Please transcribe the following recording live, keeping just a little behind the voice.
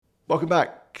Welcome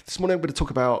back. This morning I'm going to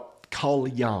talk about Carl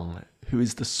Jung, who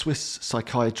is the Swiss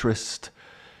psychiatrist,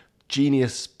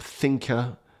 genius,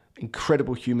 thinker,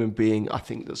 incredible human being, I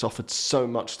think, that's offered so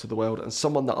much to the world, and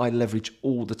someone that I leverage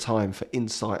all the time for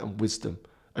insight and wisdom.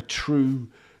 A true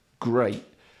great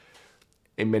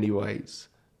in many ways.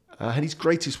 And his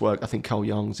greatest work, I think, Carl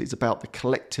Jung's, is about the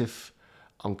collective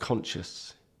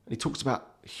unconscious. And he talks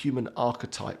about human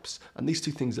archetypes. And these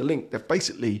two things are linked. They're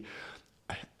basically,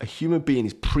 a human being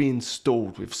is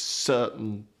pre-installed with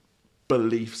certain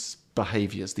beliefs,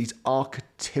 behaviors, these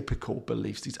archetypical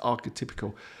beliefs, these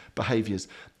archetypical behaviors.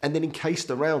 And then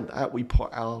encased around that, we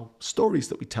put our stories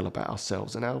that we tell about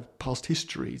ourselves and our past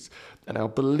histories and our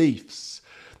beliefs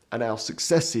and our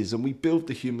successes. And we build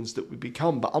the humans that we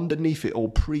become. But underneath it all,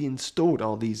 pre-installed,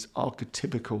 are these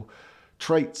archetypical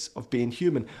traits of being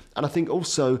human. And I think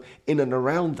also in and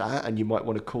around that, and you might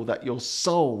want to call that your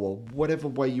soul, or whatever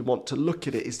way you want to look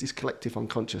at it, is this collective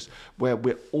unconscious, where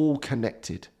we're all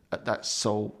connected at that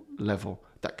soul level,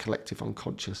 that collective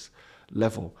unconscious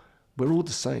level. We're all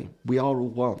the same. We are all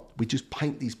one. We just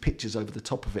paint these pictures over the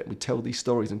top of it. We tell these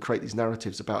stories and create these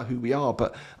narratives about who we are.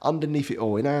 But underneath it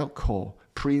all, in our core,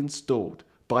 pre-installed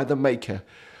by the maker,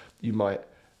 you might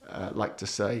like to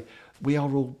say, we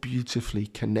are all beautifully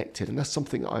connected. And that's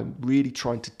something I'm really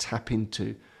trying to tap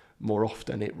into more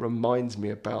often. It reminds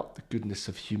me about the goodness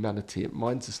of humanity. It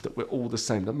reminds us that we're all the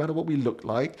same. No matter what we look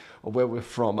like or where we're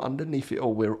from, underneath it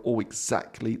all, we're all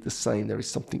exactly the same. There is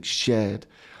something shared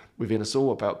within us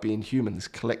all about being human, this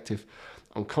collective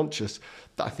unconscious,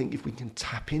 that I think if we can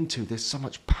tap into, there's so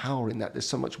much power in that. There's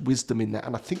so much wisdom in that.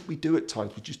 And I think we do at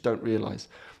times, we just don't realize.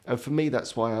 And for me,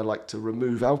 that's why I like to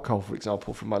remove alcohol, for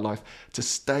example, from my life, to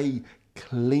stay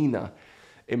cleaner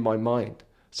in my mind.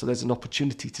 So there's an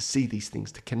opportunity to see these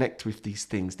things, to connect with these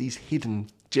things, these hidden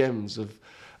gems of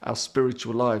our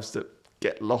spiritual lives that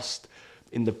get lost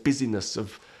in the busyness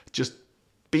of just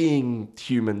being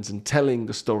humans and telling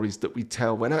the stories that we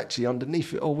tell, when actually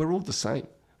underneath it all, we're all the same.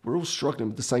 We're all struggling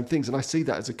with the same things. And I see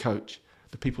that as a coach,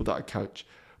 the people that I coach,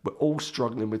 we're all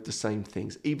struggling with the same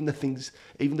things. Even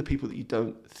the people that you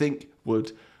don't think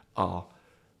would are.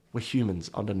 We're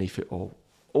humans underneath it all.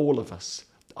 All of us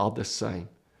are the same.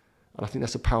 And I think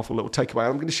that's a powerful little takeaway.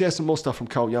 I'm going to share some more stuff from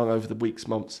Carl Jung over the weeks,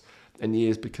 months, and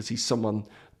years, because he's someone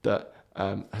that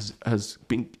has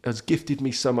gifted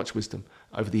me so much wisdom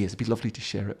over the years. It'd be lovely to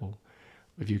share it all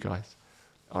with you guys.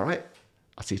 All right.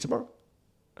 I'll see you tomorrow.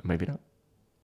 Maybe not.